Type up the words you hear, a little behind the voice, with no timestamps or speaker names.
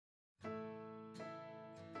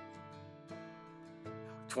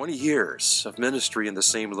20 years of ministry in the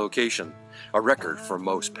same location, a record for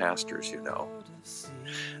most pastors, you know.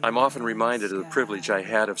 I'm often reminded of the privilege I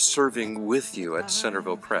had of serving with you at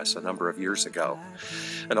Centerville Press a number of years ago.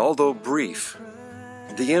 And although brief,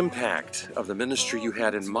 the impact of the ministry you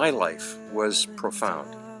had in my life was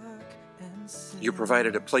profound. You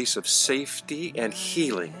provided a place of safety and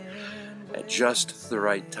healing at just the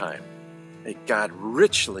right time. May God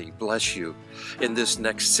richly bless you in this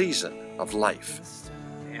next season of life.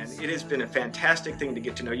 And it has been a fantastic thing to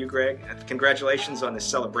get to know you, Greg. Congratulations on this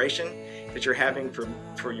celebration that you're having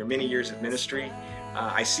for your many years of ministry.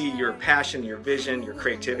 I see your passion, your vision, your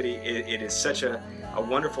creativity. It is such a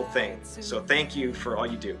wonderful thing. So thank you for all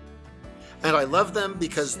you do. And I love them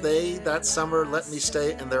because they, that summer, let me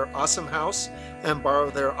stay in their awesome house and borrow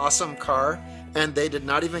their awesome car. And they did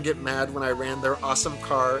not even get mad when I ran their awesome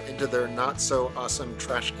car into their not-so-awesome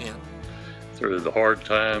trash can. Through the hard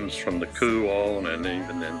times from the coup on, and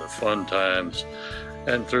even in the fun times,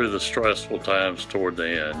 and through the stressful times toward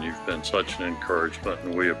the end, you've been such an encouragement,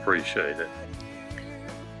 and we appreciate it.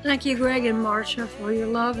 Thank you, Greg and Marsha, for your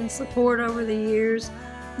love and support over the years.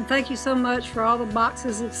 And thank you so much for all the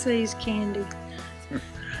boxes of C's candy.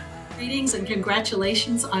 Greetings and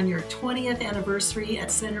congratulations on your 20th anniversary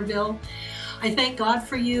at Centerville. I thank God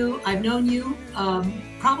for you. I've known you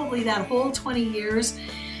probably that whole 20 years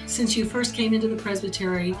since you first came into the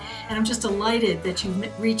presbytery, and I'm just delighted that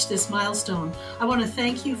you've reached this milestone. I want to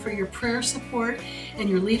thank you for your prayer support and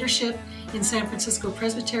your leadership in San Francisco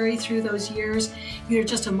Presbytery through those years. You're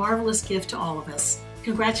just a marvelous gift to all of us.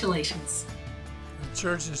 Congratulations. The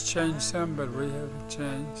church has changed some, but we haven't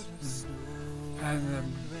changed.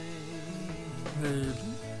 And the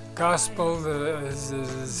gospel that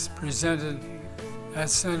is presented at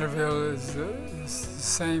Centerville is the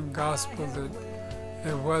same gospel that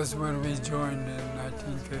it was when we joined in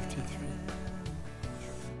 1953.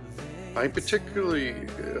 I'm particularly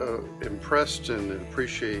impressed and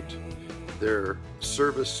appreciate their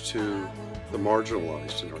service to the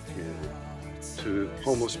marginalized in our community, to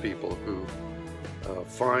homeless people who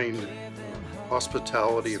find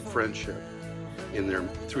hospitality and friendship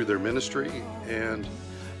through their ministry and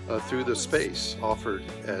through the space offered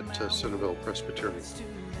at Centerville Presbyterian.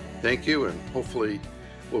 Thank you, and hopefully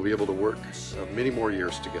we'll be able to work many more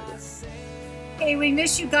years together. Hey, we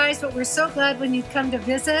miss you guys, but we're so glad when you come to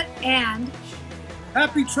visit, and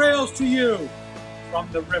happy trails to you from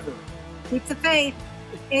the river. Keep the faith.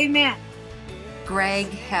 Amen. Greg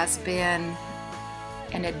has been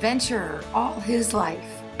an adventurer all his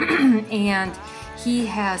life, and he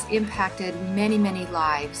has impacted many, many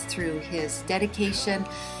lives through his dedication,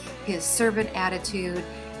 his servant attitude,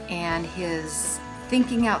 and his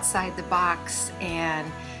thinking outside the box and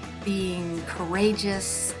being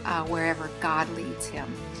courageous wherever God leads him.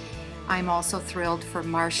 I'm also thrilled for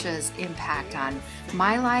Marsha's impact on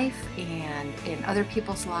my life and in other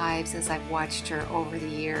people's lives as I've watched her over the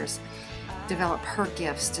years develop her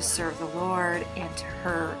gifts to serve the Lord and to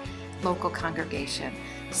her local congregation.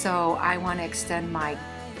 So I want to extend my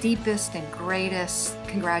deepest and greatest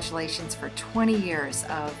congratulations for 20 years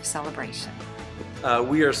of celebration.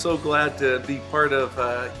 We are so glad to be part of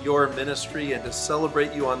your ministry and to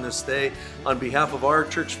celebrate you on this day. On behalf of our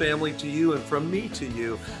church family to you and from me to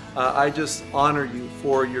you, I just honor you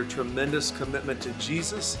for your tremendous commitment to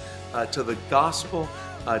Jesus, to the gospel,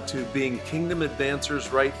 to being kingdom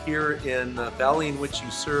advancers right here in the valley in which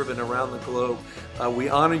you serve and around the globe. We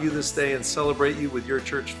honor you this day and celebrate you with your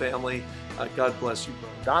church family. God bless you.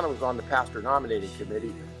 Donna was on the pastor nominating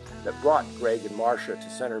committee that brought Greg and Marsha to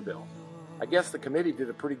Centerville. I guess the committee did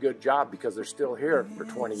a pretty good job because they're still here for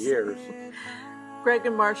 20 years. Greg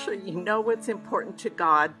and Marsha, you know what's important to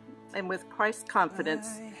God, and with Christ's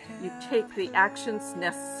confidence, you take the actions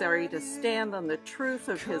necessary to stand on the truth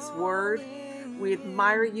of His Word. We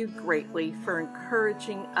admire you greatly for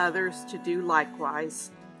encouraging others to do likewise.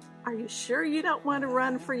 Are you sure you don't want to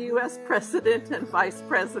run for U.S. President and Vice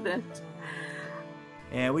President?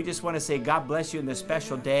 And we just want to say God bless you on this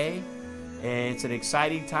special day. It's an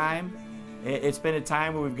exciting time. It's been a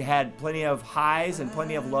time where we've had plenty of highs and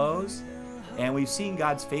plenty of lows, and we've seen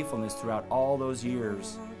God's faithfulness throughout all those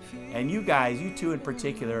years. And you guys, you two in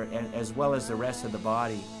particular, and as well as the rest of the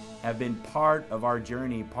body, have been part of our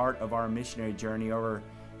journey, part of our missionary journey over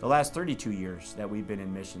the last 32 years that we've been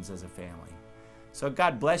in missions as a family. So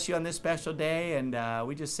God bless you on this special day, and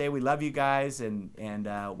we just say we love you guys and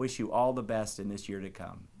wish you all the best in this year to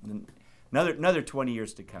come. Another 20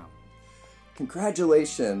 years to come.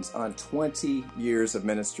 Congratulations on 20 years of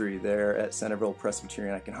ministry there at Centerville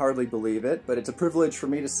Presbyterian. I can hardly believe it, but it's a privilege for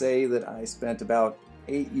me to say that I spent about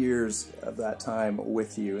 8 years of that time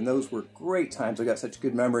with you, and those were great times. I got such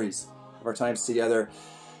good memories of our times together.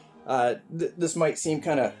 This might seem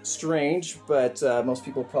kind of strange, but most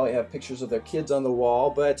people probably have pictures of their kids on the wall,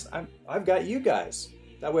 but I've got you guys.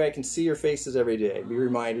 That way I can see your faces every day, be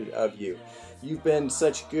reminded of you. You've been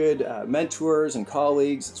such good mentors and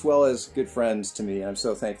colleagues, as well as good friends to me, and I'm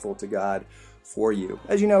so thankful to God for you.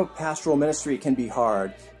 As you know, pastoral ministry can be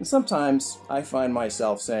hard, and sometimes I find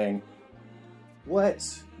myself saying,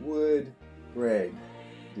 what would Greg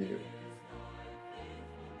do?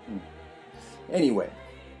 Anyway,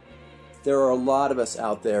 there are a lot of us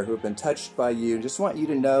out there who have been touched by you. Just want you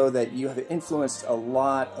to know that you have influenced a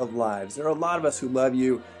lot of lives. There are a lot of us who love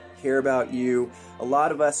you, care about you, a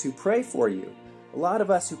lot of us who pray for you, a lot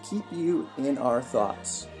of us who keep you in our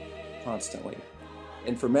thoughts constantly.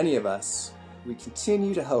 And for many of us, we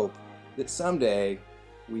continue to hope that someday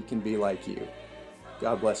we can be like you.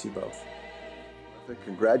 God bless you both.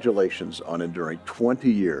 Congratulations on enduring 20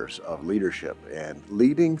 years of leadership and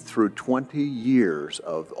leading through 20 years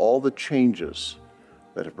of all the changes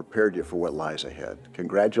that have prepared you for what lies ahead.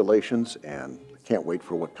 Congratulations, and I can't wait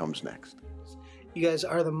for what comes next. You guys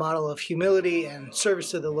are the model of humility and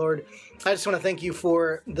service to the Lord. I just want to thank you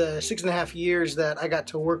for the 6.5 years that I got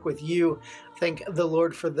to work with you. Thank the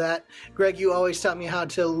Lord for that. Greg, you always taught me how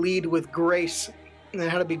to lead with grace and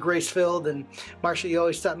how to be grace-filled. And Marsha, you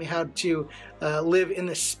always taught me how to live in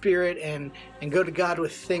the Spirit and go to God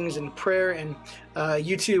with things in prayer. And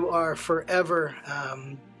you two are forever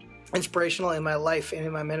inspirational in my life and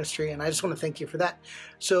in my ministry, and I just want to thank you for that.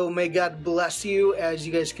 So may God bless you as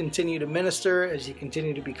you guys continue to minister, as you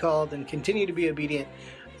continue to be called, and continue to be obedient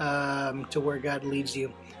to where God leads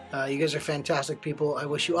you. You guys are fantastic people. I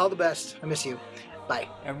wish you all the best. I miss you. Bye.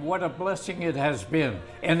 And what a blessing it has been,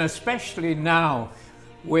 and especially now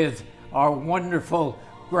with our wonderful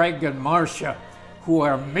Greg and Marsha, who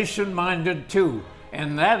are mission-minded too,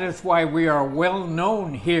 and that is why we are well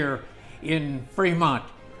known here in Fremont,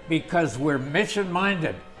 because we're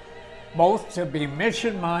mission-minded, both to be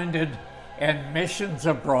mission-minded and missions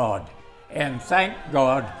abroad. And thank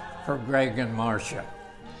God for Greg and Marsha.